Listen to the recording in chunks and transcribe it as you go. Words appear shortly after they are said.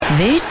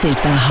This is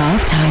the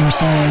halftime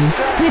show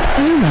with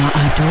Omar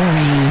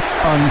Adori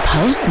on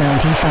Pulse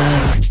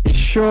 95. It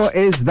sure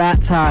is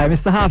that time.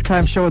 It's the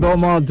halftime show with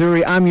Omar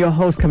Adori. I'm your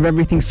host, cover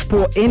everything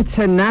sport,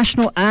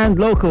 international and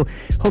local.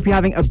 Hope you're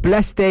having a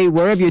blessed day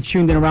wherever you're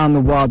tuned in around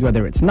the world,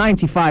 whether it's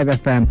 95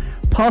 FM,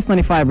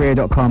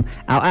 pulse95radio.com,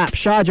 our app,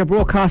 Sharjah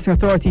Broadcasting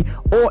Authority,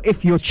 or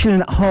if you're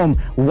chilling at home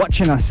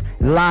watching us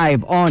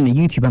live on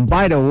YouTube. And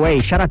by the way,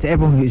 shout out to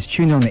everyone who is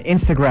tuning on the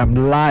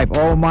Instagram live.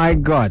 Oh my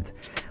God.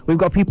 We've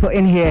got people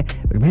in here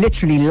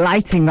literally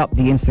lighting up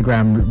the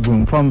Instagram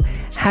room, from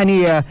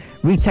Hania,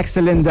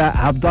 Retex Linda,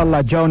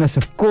 Abdullah, Jonas,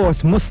 of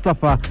course,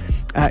 Mustafa,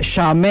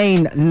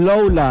 Charmaine,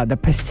 Lola, the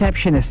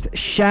Perceptionist,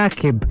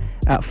 Shakib,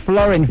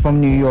 Florin from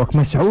New York,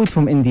 Masoud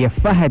from India,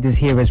 Fahad is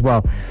here as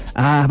well.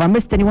 Have I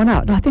missed anyone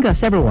out? No, I think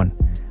that's everyone.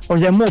 Or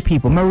is there more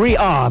people? Maria,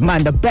 oh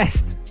man, the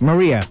best.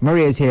 Maria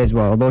is here as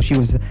well, although she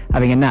was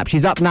having a nap.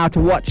 She's up now to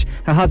watch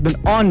her husband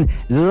on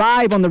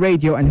live on the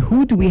radio. And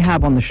who do we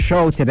have on the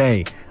show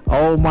today?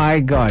 Oh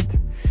my God.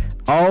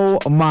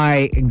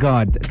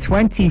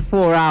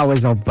 24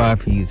 hours of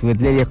burpees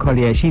with Lily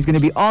Collyer. She's going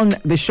to be on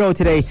the show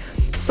today.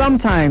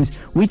 Sometimes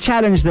we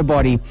challenge the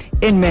body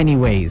in many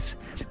ways.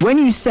 When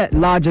you set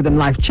larger than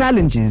life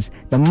challenges,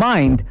 the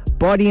mind,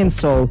 body and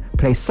soul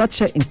play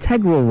such an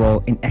integral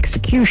role in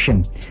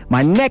execution.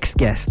 My next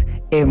guest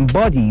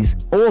embodies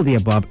all the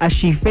above as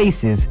she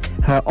faces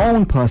her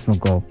own personal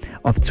goal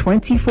of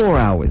 24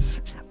 hours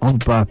of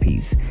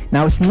burpees.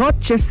 Now, it's not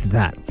just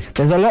that.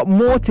 There's a lot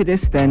more to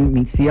this than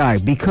meets the eye,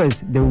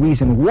 because the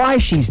reason why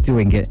she's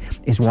doing it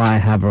is why I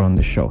have her on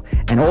the show.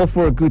 And all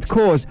for a good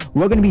cause.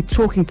 We're going to be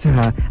talking to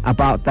her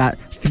about that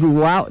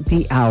throughout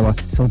the hour.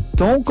 So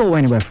don't go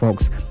anywhere,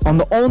 folks. On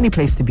the only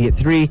place to be at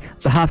 3,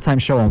 the halftime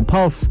show on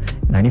Pulse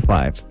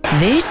 95.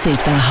 This is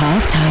the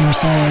halftime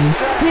show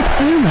with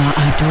Omar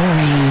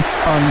Adori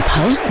on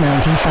Pulse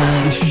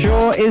 95. It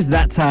sure is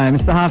that time.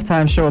 It's the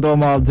halftime show with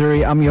Omar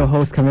Adori. I'm your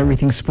host, cover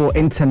everything sport,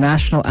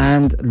 international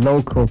and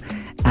local.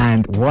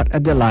 And what a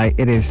delight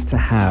it is to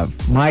have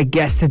my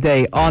guest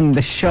today on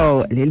the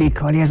show. Lily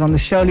Collyer is on the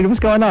show. Lily, what's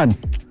going on?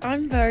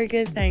 I'm very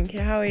good, thank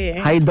you. How are you?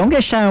 Hey, don't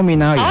get shy on me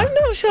now. I'm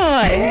not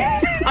shy.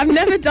 I've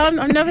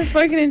never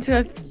spoken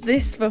into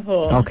this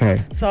before.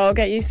 Okay. So I'll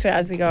get used to it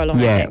as we go along.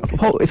 Yeah.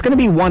 It's going to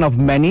be one of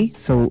many.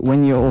 So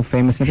when you're all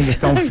famous,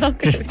 just don't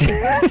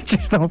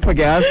just don't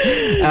forget us.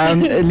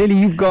 Lily,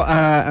 you've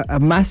got a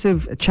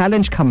massive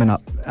challenge coming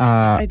up.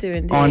 I do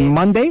indeed. On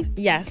Monday?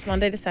 Yes,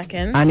 Monday the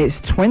 2nd. And it's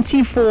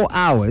 24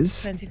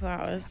 hours. 24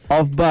 hours.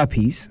 Of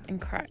burpees.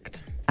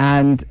 Incorrect.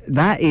 And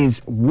that is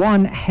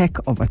one heck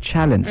of a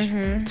challenge.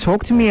 Mm-hmm.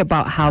 Talk to me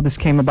about how this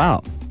came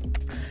about.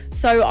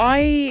 So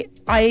I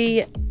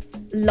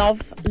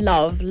love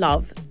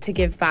to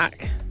give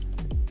back.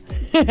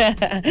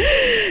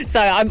 So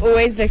I'm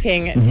always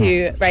looking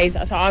to raise.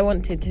 So I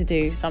wanted to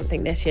do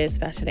something this year,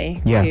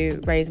 especially to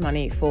raise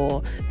money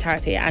for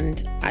charity.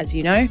 And as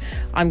you know,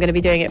 I'm going to be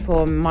doing it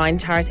for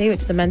Mind Charity, which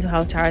is a mental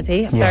health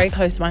charity. Very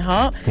close to my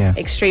heart.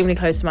 Extremely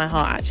close to my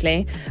heart,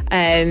 actually.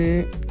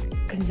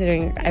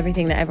 Considering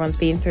everything that everyone's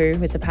been through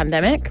with the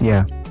pandemic.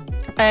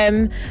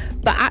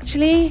 But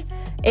actually,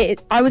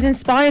 I was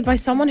inspired by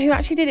someone who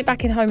actually did it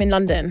back in home in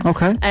London.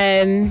 Okay.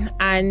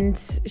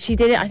 And she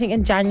did it, I think,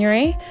 in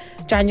January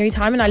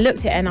time, and I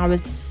looked at it and I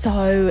was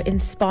so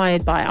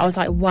inspired by it. I was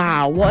like,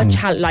 wow, what a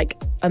challenge,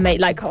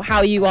 like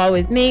how you are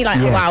with me,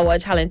 wow, what a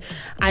challenge.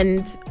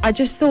 And I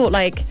just thought,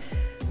 I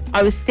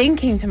was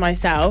thinking to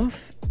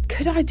myself,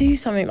 could I do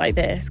something like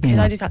this? Could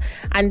I do something?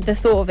 And the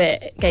thought of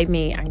it gave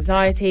me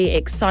anxiety,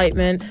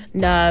 excitement,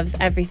 nerves,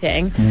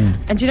 everything.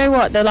 And do you know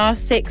what? The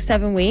last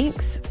 6-7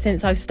 weeks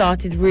since I've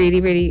started really,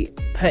 really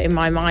putting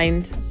my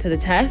mind to the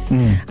test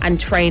and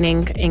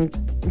training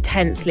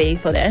intensely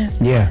for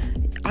this,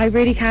 I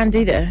really can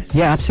do this.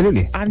 Yeah,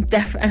 absolutely. I'm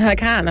definitely, I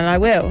can, and I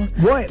will.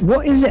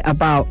 What is it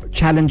about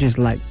challenges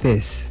like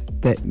this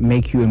that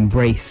make you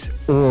embrace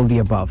all the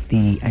above?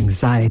 The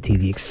anxiety,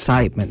 the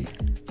excitement.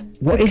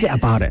 What is it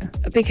about it?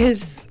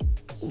 Because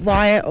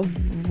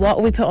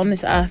what we put on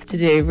this earth to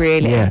do,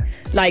 really.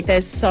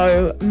 There's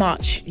so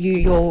much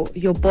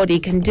your body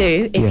can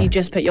do if you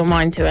just put your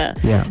mind to it.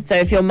 So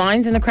if your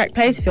mind's in the correct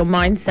place, if your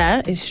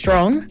mindset is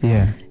strong,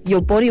 your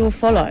body will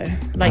follow.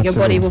 Your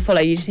body will follow.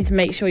 You just need to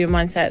make sure your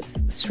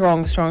mindset's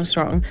strong.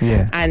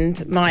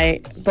 And my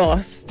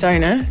boss,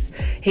 Jonas,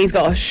 he's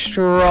got a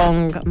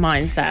strong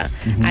mindset,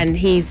 and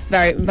he's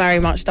very, very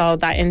much dialed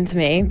that into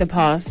me the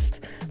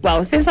past.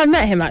 Well, since I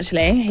met him,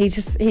 actually,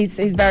 he's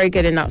very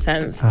good in that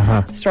sense.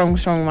 Strong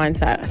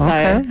mindset.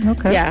 So,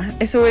 yeah,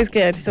 it's always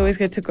good. It's always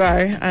good to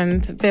grow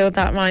and build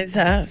that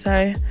mindset.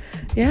 So,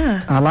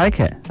 yeah. I like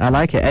it.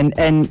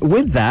 And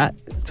with that,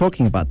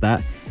 talking about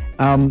that,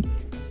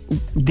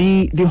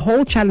 the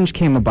whole challenge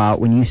came about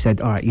when you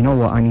said, all right, you know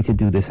what, I need to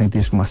do this. I need to do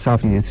this for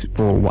myself. I need to do this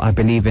for what I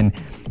believe in.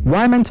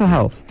 Why mental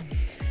health?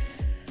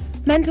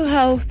 Mental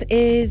health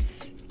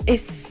is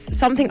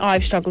something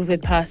I've struggled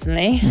with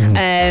personally,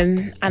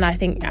 and I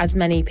think as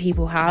many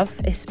people have,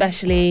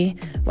 especially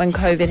when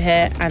COVID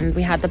hit and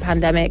we had the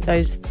pandemic,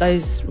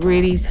 those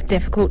really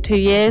difficult 2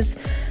 years,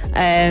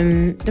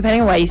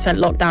 depending on where you spent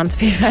lockdown, to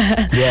be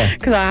fair. Yeah.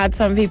 Because I had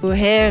some people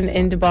here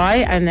in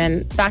Dubai, and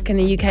then back in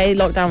the UK,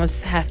 lockdown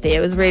was hefty.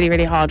 It was really,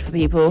 really hard for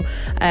people.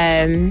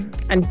 And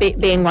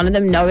being one of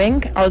them,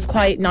 knowing I was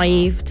quite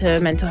naive to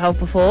mental health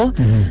before.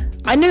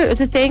 I knew it was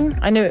a thing.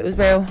 I knew it was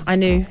real. I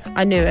knew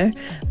it.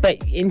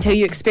 But until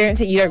you experience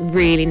it, you don't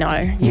really know.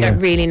 You don't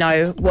really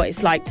know what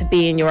it's like to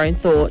be in your own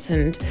thoughts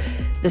and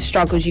the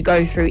struggles you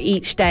go through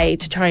each day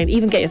to try and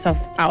even get yourself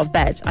out of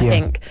bed.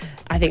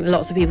 I think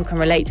lots of people can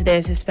relate to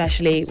this,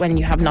 especially when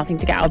you have nothing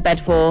to get out of bed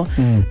for,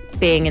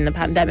 being in the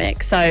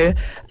pandemic. So,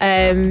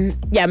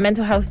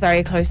 mental health is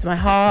very close to my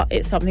heart.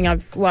 It's something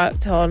I've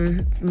worked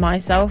on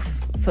myself,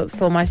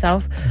 for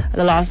myself,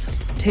 the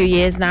last 2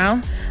 years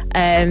now.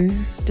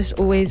 Just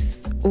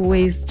always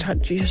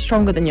you're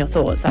stronger than your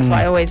thoughts. That's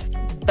why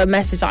the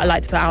message that I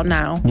like to put out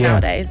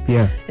nowadays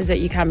is that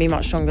you can be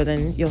much stronger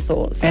than your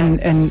thoughts. So.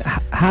 And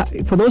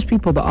for those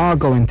people that are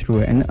going through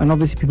it, and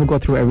obviously people go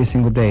through it every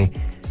single day,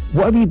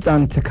 what have you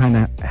done to kind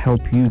of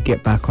help you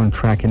get back on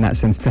track in that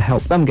sense, to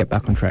help them get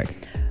back on track?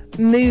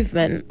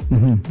 Movement.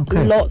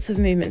 Okay. Lots of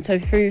movement. So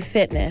through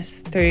fitness,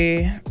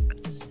 through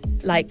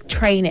like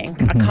training.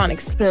 I can't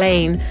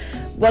explain.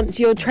 Once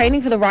you're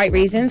training for the right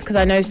reasons, because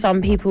I know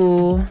some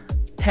people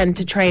tend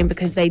to train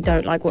because they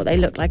don't like what they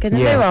look like in the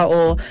mirror,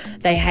 or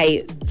they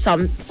hate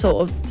some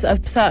sort of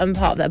a certain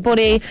part of their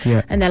body,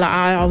 and they're like,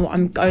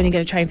 I'm only going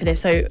to train for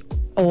this. So,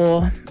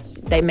 or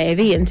they may have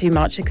eaten too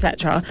much,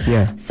 etc.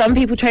 Some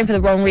people train for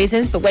the wrong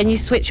reasons, but when you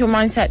switch your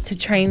mindset to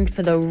train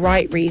for the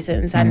right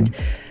reasons and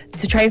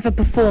to train for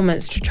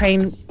performance, to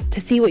train to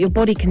see what your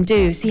body can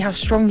do, see how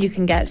strong you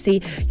can get, see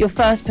your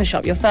first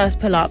push-up, your first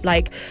pull-up,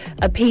 like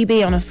a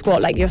PB on a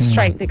squat, like your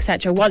strength,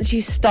 etc. Once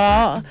you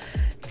start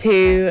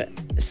to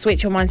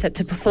switch your mindset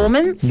to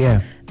performance,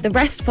 the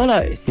rest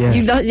follows.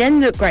 You then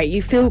look great,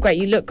 you feel great,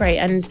 you look great,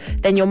 and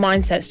then your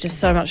mindset's just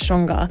so much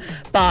stronger.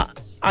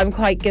 But I'm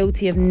quite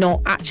guilty of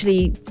not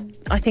actually,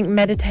 I think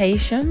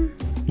meditation.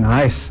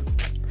 Nice.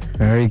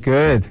 Very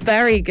good.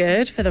 Very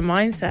good for the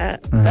mindset,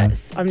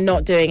 but I'm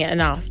not doing it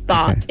enough.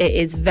 But it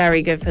is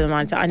very good for the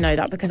mindset. I know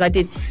that because I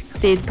did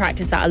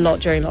practice that a lot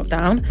during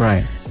lockdown.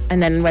 Right.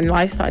 And then when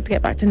life started to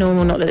get back to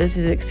normal, not that this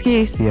is an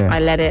excuse, I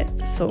let it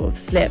sort of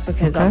slip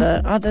because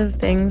other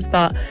things.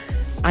 But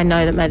I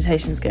know that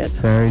meditation's good.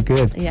 Very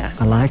good. Yes.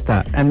 I like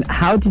that. And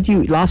how did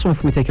you, last one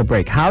before we take a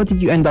break, how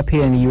did you end up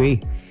here in the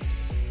UAE?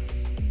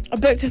 I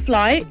booked a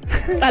flight.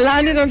 I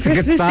landed on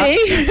Christmas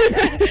Eve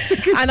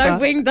and I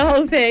winged the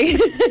whole thing.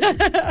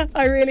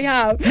 I really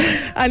have.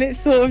 And it's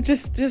sort of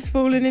just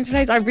fallen into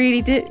place. I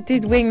really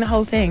did wing the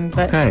whole thing,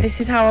 but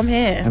this is how I'm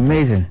here.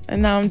 Amazing.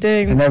 And now I'm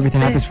doing And everything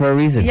happens for a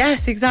reason.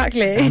 Yes,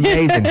 exactly.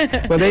 Amazing.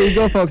 Well, there you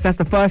go, folks. That's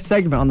the first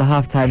segment on the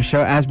Halftime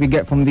Show. As we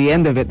get from the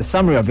end of it, the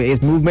summary of it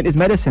is movement is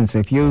medicine. So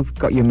if you've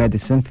got your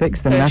medicine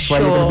fixed, then that's why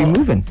you're going to be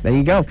moving. There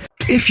you go.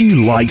 If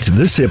you liked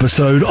this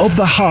episode of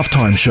The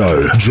Halftime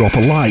Show, drop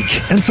a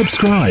like and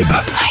subscribe.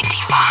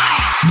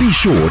 95. Be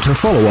sure to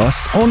follow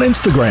us on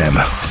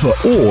Instagram for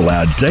all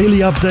our daily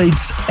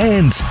updates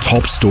and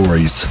top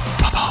stories.